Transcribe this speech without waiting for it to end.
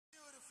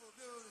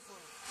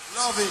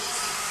Love it.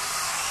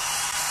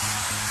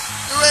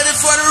 You ready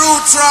for the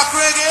roots rock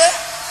reggae?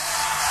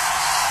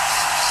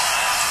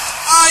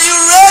 Are you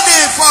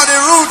ready for the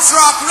roots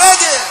rock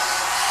reggae?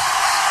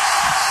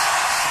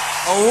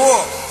 Oh,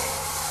 whoa.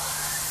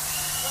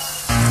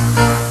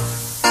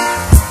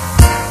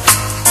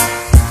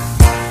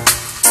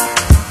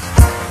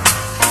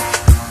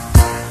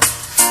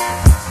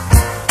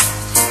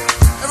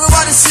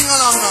 Sing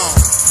along now.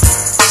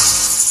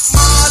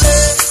 Marley,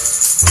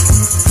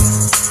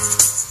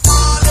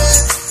 Marley,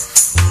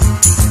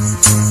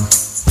 Marley,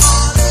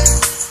 Marley,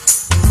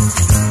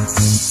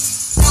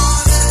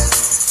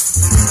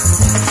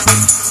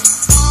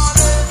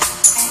 Marley, Marley.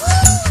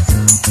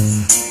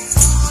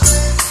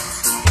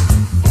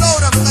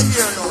 Loud up in the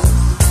ear now.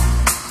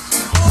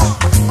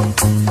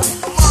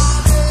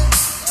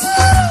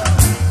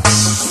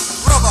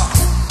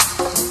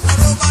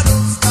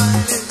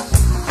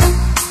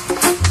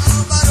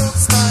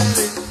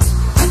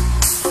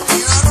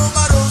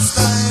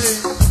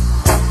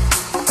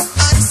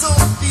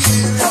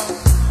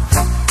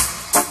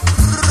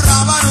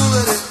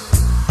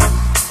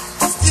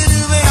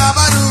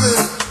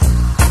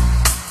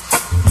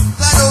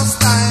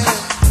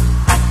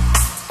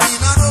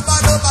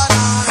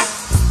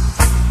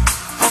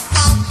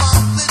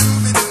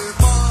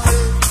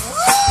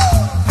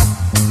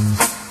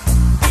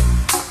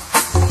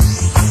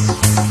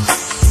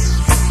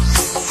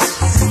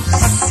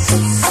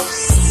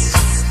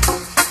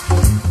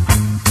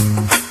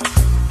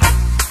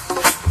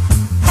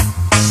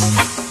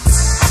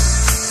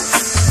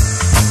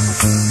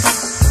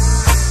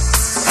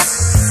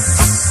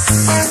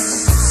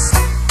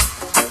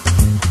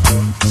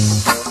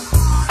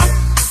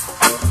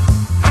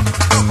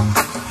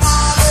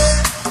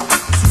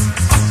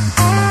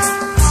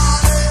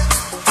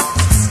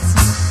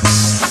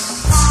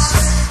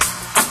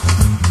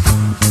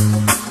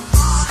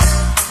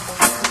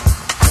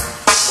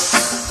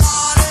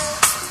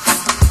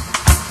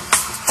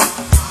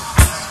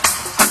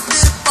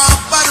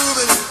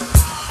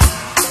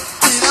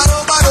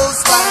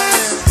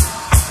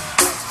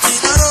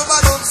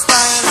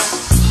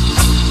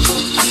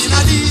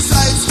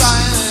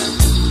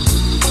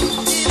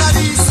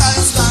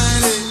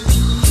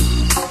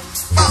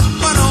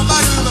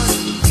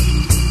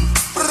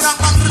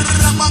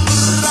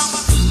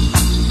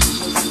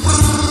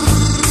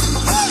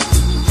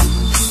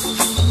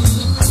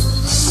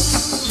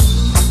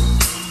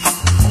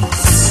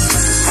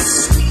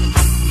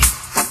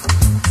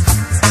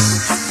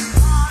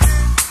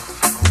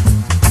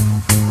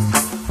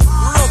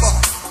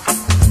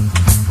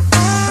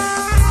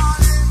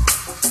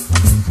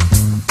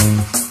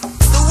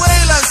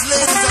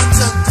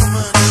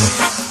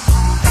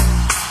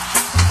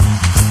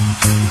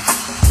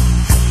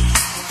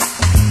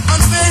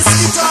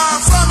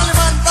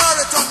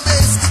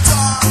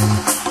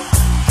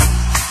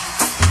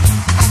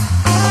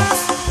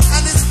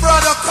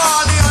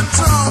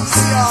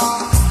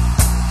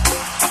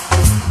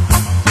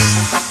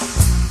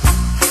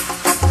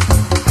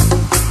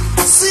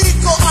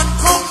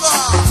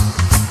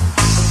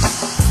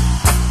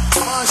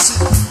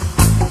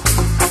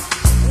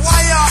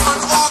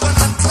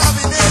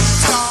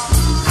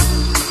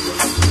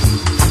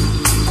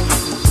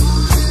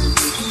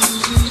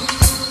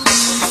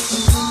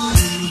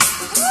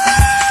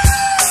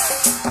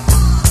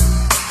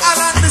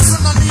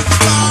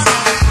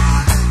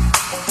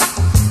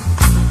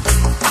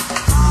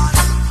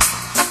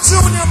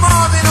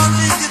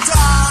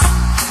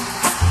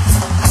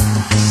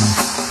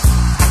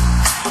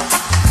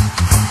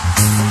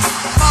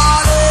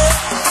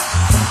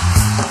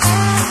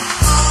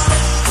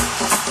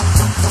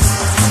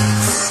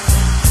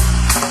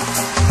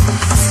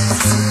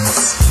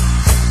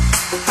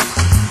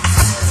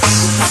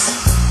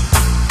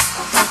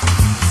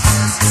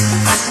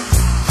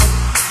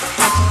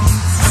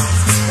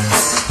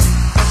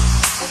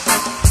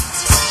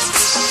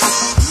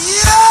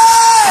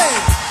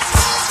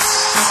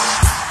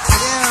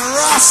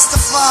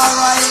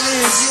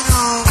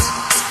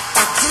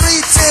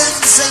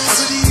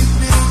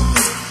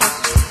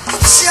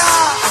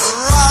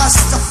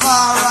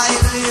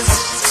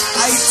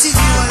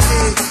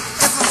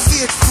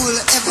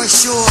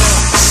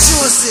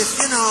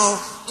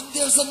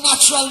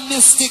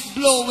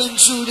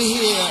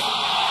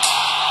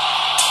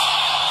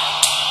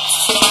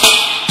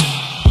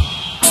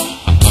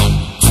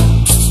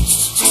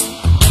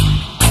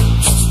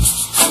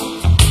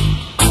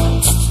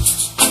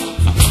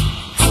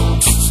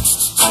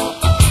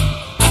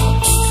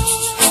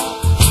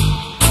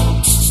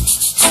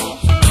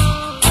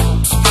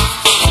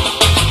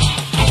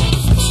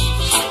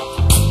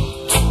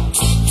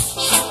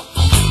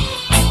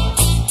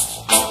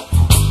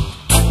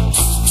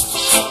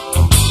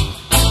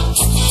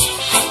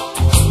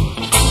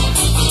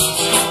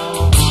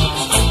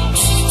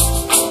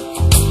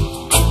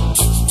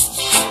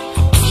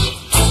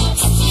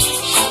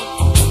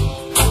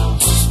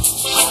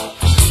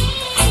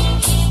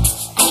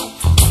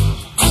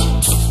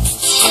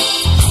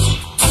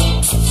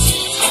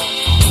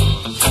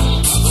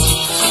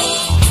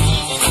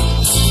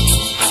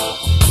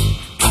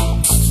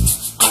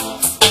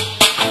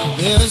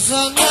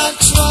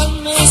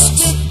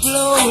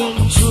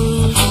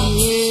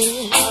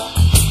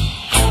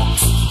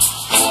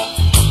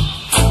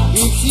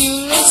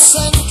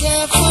 listen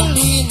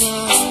carefully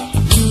now,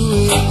 you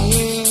will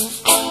hear.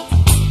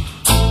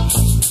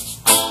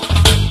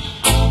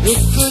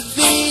 It could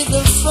be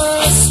the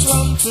first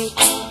trumpet,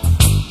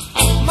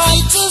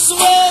 might as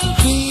well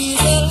be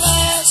the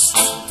last.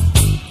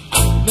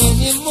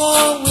 Many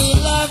more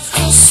will have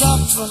to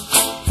suffer,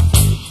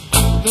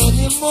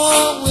 many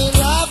more will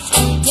have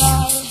to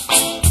die.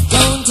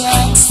 Don't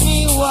ask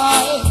me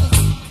why.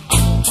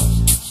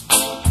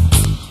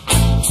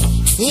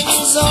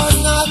 Things are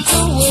not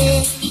the way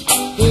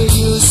they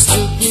used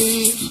to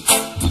be.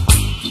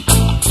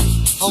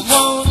 I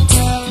won't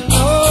tell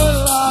no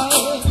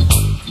lie.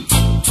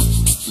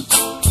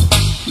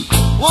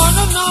 One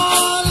and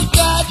all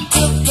got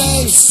to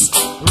face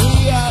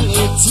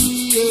reality,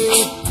 yeah.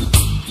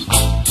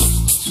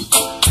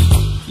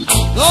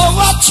 Though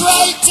I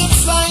tried to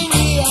find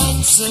the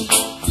answer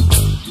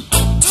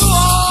to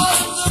all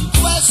the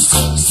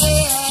questions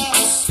they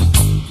ask,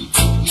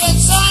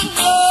 yes, I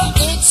know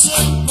it's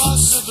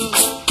impossible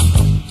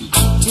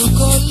to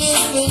go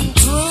living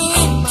through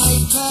my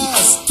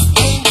past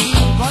and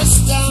keep us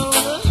down.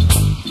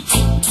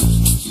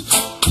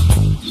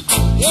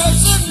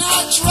 There's a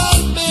natural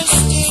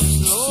mystic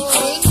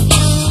flowing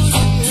through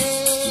the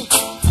air.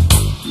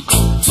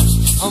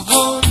 I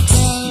won't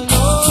tell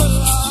no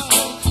lie,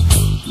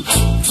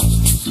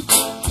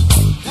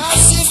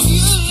 'cause if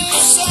you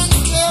listen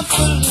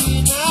carefully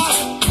now,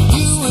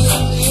 you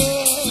will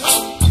hear.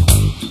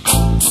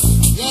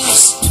 Yes,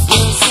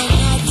 there's a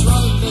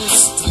natural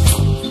mystic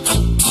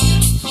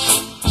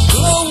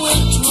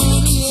flowing through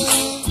the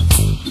air.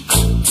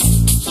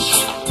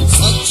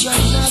 Such a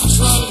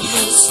natural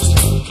mystic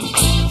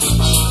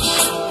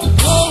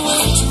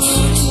flowing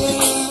through the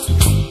air.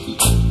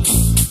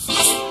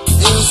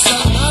 There's a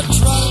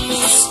natural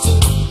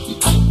mystic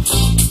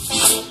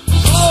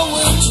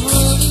flowing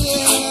through the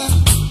air.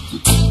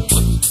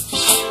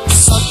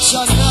 Such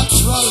a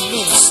natural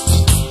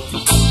mystic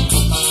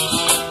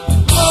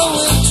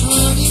flowing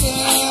through the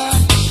air.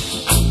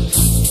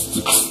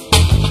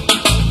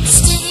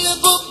 Still the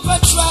book I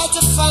try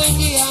to find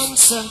the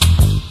answer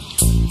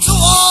to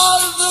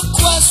all the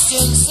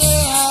questions they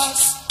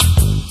ask.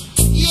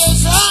 Yes,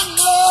 I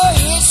know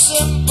it's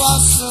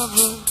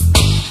impossible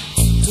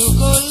to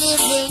go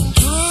living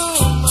through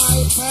my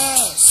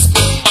past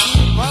and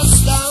keep us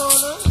down.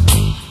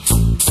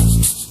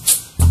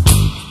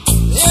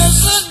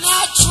 There's a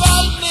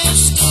natural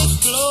mystic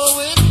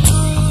flowing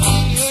through the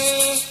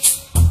air.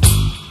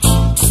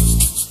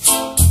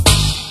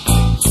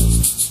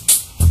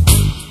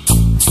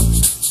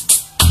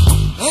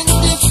 And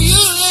if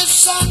you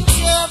listen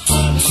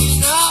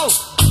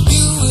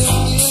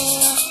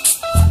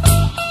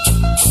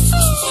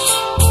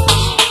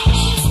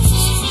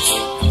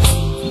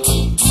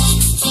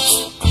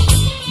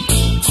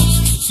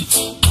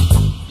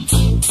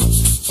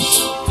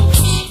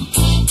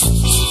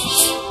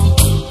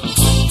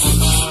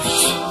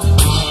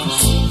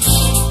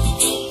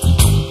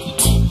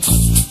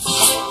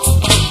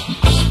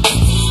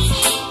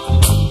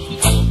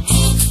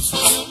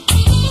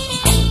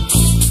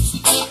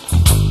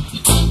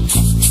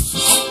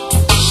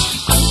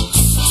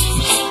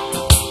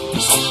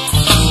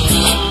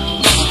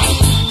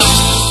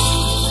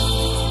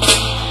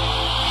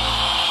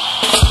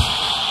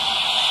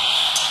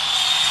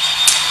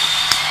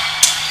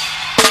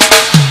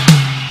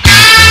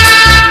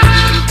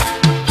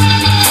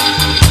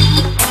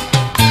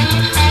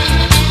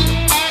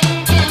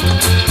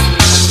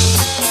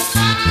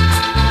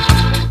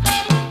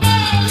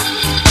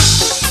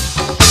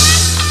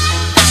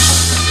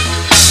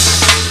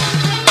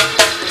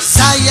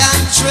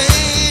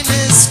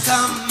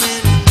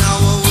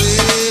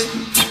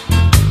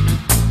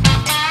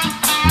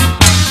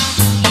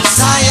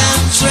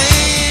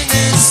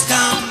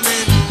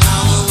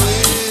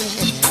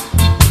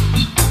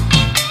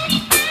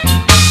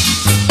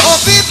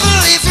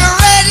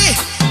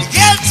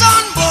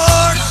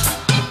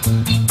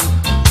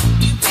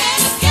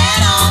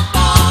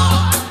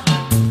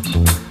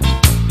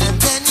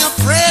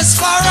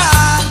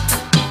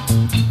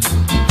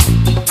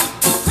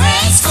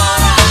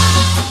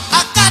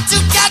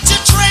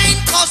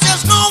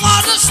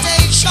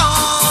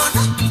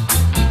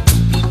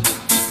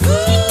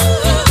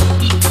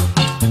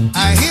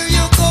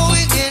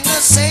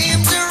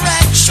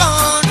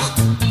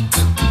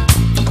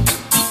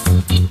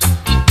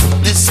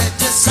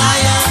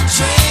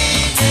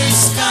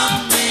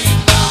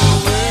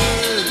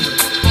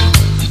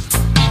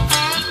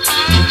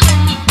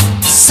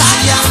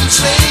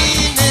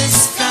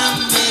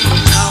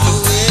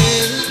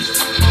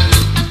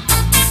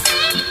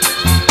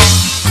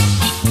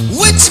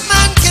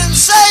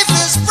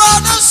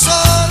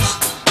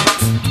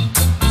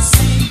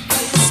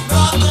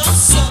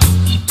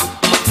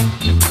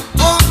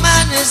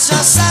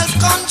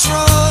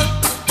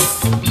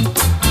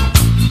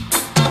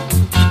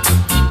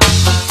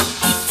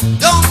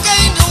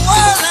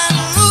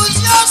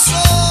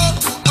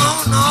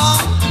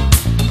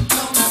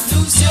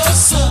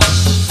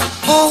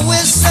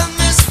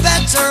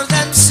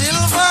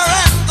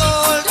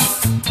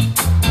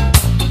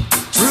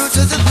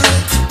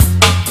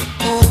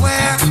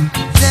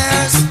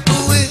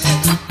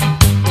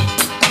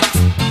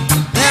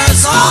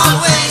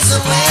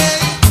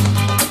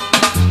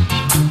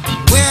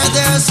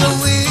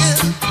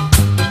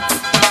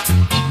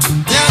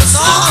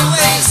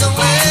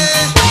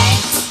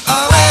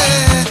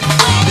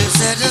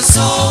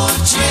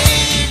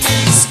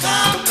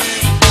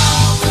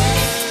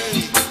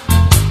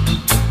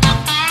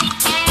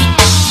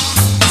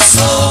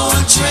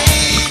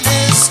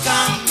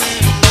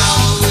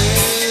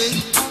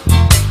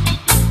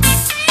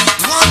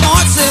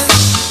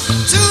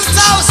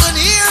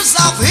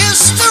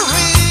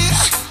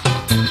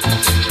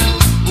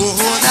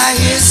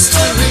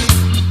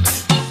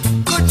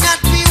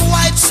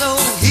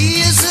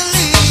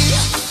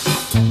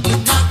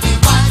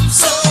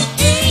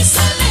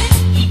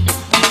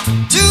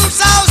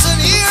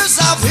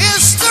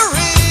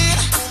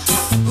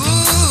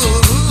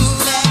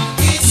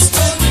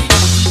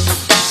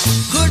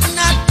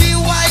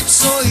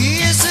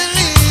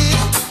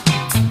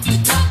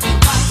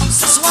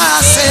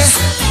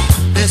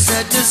They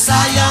said the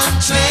Zion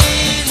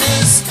train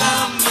is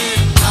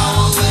coming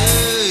our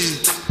way.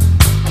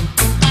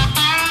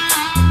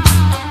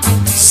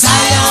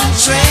 Zion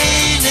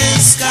train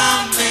is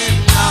coming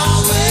our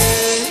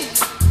way.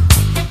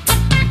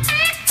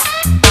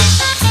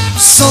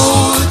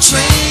 Soul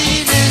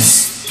train is,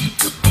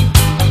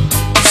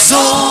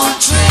 soul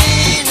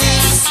train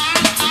is.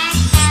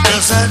 They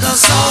said the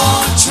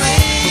soul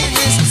train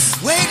is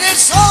waiting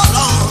so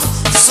long.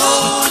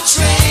 Soul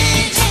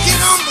train, get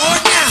on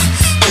board now,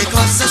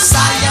 because the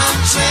Zion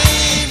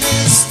train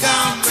is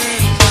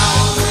coming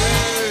our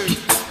way.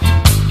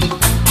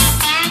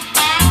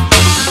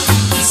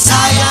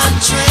 Zion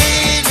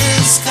train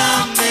is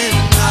coming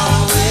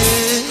our way.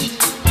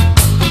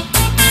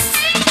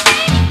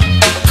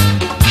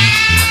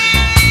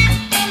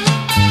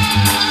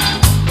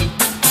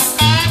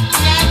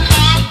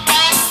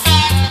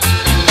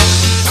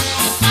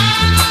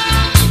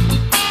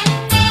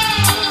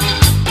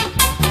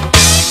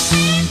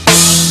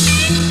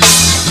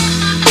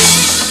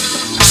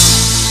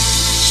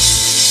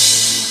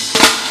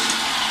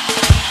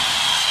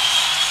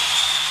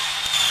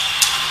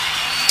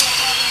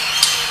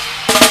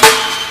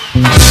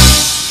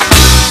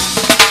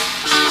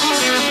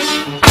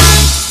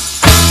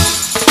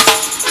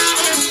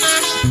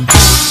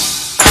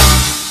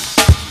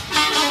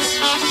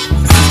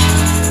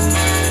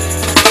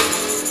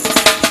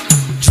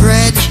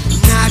 Dread,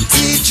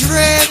 Natty,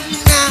 dread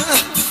now.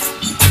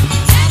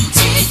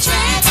 Natty,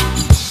 dread.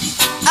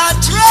 A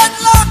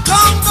dreadlock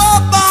Congo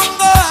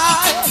bongo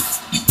high.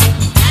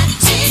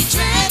 Natty,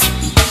 dread.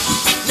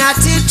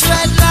 Natty,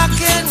 dreadlock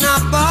in a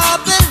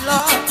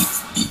Babylon.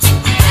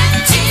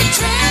 Natty,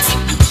 dread.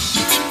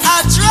 A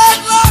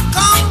dreadlock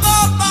Congo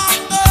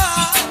bongo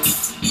high.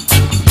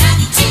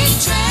 Natty,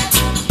 dread.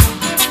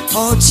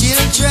 Oh,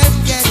 children,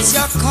 get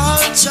your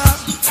culture.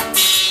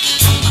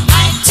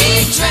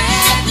 Mighty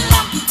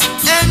dreadlock.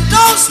 And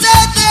don't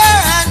stay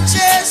there and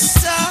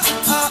just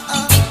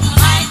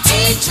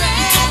mighty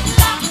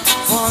dreadlock.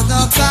 For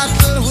the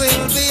battle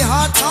will be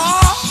hot.